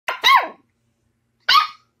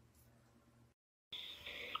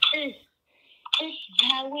This is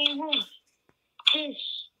how we wolf. This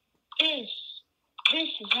is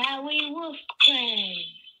how we wolf clan.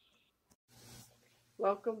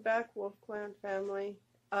 Welcome back, Wolf Clan family.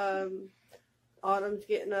 Autumn's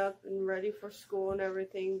getting up and ready for school and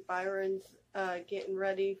everything. Byron's getting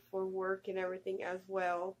ready for work and everything as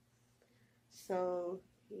well. So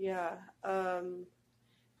yeah,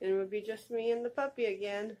 it would be just me and the puppy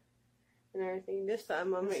again and everything. This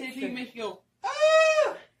time I'll make sure. See if you can make you go,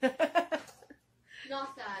 ah!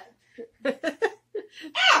 Not that.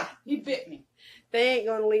 Ah! He bit me. They ain't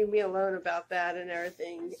gonna leave me alone about that and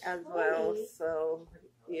everything as well. So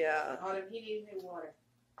yeah. Autumn, he needs new water.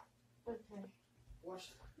 Okay. Wash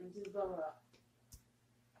it and do the up.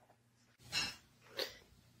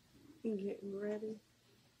 Getting ready.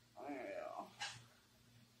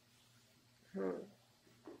 Well.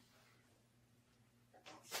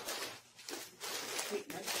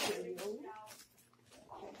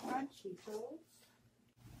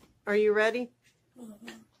 Are you ready?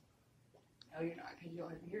 Oh, you're not, because you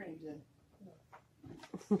don't have hearing good.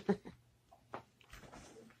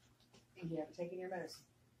 And you haven't taken your medicine.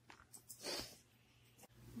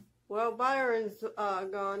 Well, Byron's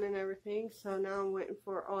gone and everything, so now I'm waiting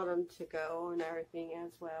for Autumn to go and everything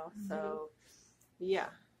as well. So, yeah.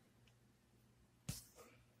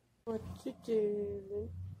 What you doing?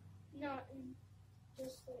 Nothing.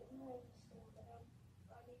 Just waiting but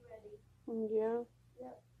I'm ready. Yeah?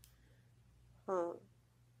 Yep. Huh.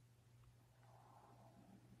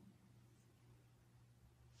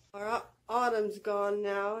 Our Autumn's gone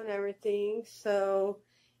now and everything, so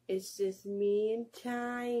it's just me and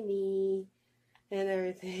Tiny and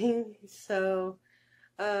everything. So,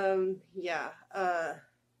 yeah, I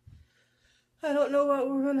don't know what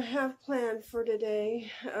we're gonna have planned for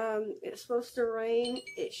today. It's supposed to rain.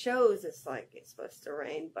 It shows it's like it's supposed to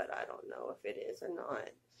rain, but I don't know if it is or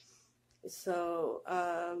not. So,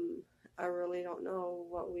 I really don't know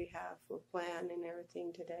what we have for plan and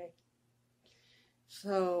everything today.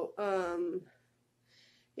 So,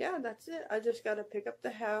 yeah, that's it. I just got to pick up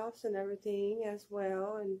the house and everything as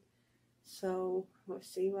well. And so we'll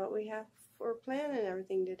see what we have for plan and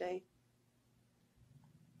everything today.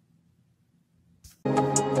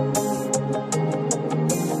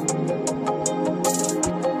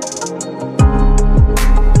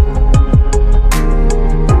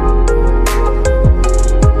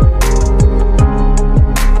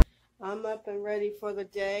 I'm up and ready for the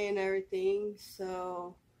day and everything,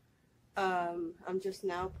 so I'm just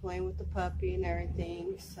now playing with the puppy and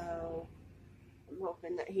everything, so I'm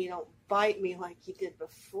hoping that he don't bite me like he did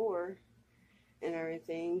before and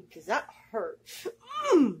everything, because that hurts.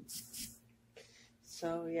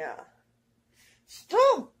 So yeah,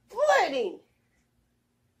 stop bleeding.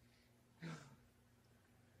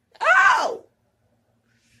 Ow!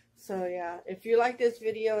 So yeah, if you like this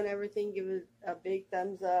video and everything, give it a big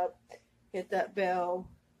thumbs up, hit that bell,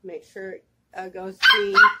 make sure it goes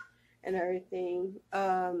ding and everything.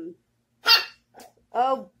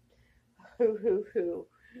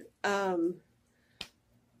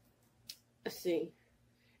 Let's see,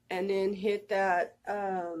 and then hit that,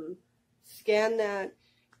 scan that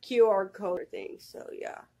QR code thing. So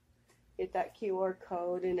yeah, hit that QR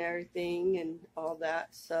code and everything and all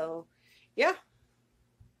that. So yeah.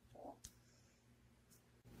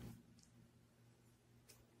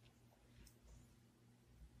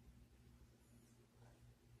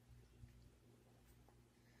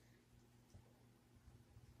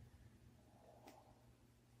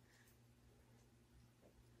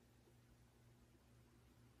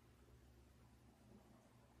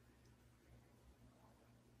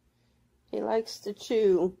 He likes to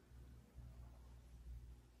chew.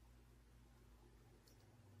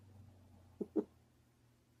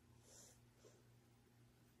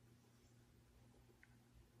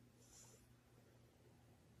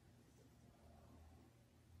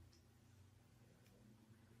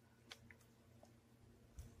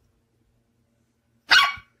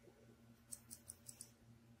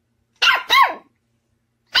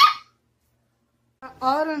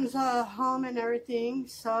 Autumn's home and everything,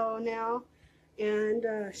 so now, and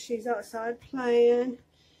she's outside playing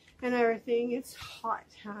and everything. It's hot,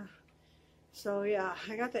 huh? So yeah,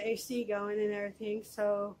 I got the AC going and everything,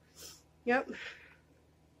 so yep.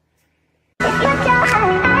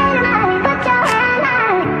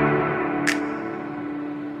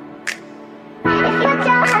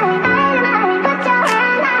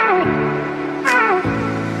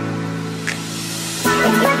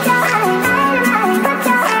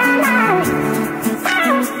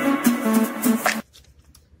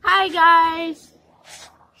 Hi guys.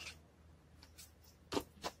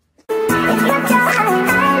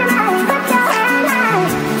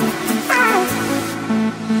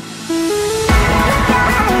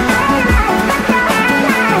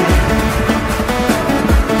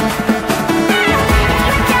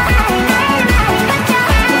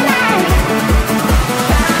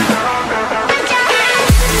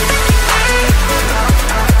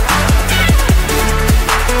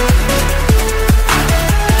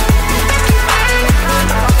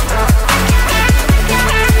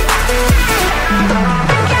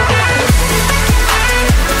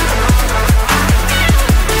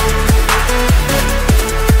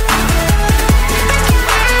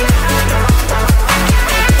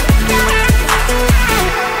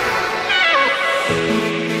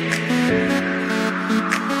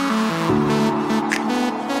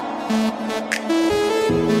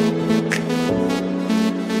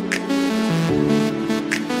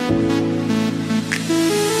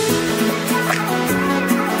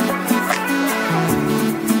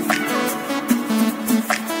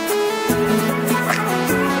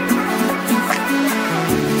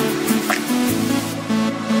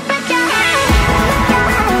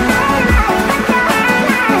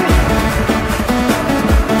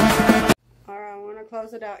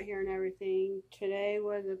 it out here and everything. Today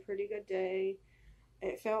was a pretty good day.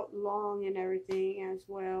 It felt long and everything as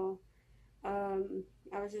well.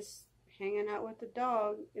 I was just hanging out with the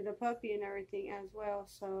dog, the puppy and everything as well.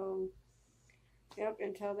 So, yep,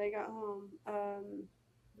 until they got home.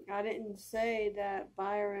 I didn't say that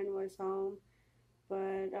Byron was home,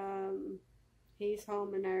 but he's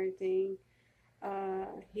home and everything.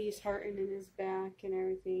 He's hurting in his back and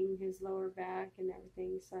everything, his lower back and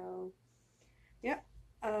everything. So, yep.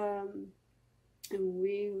 And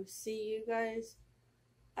we will see you guys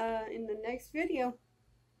in the next video.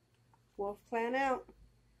 Wolf Clan out.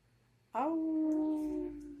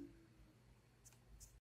 Oh.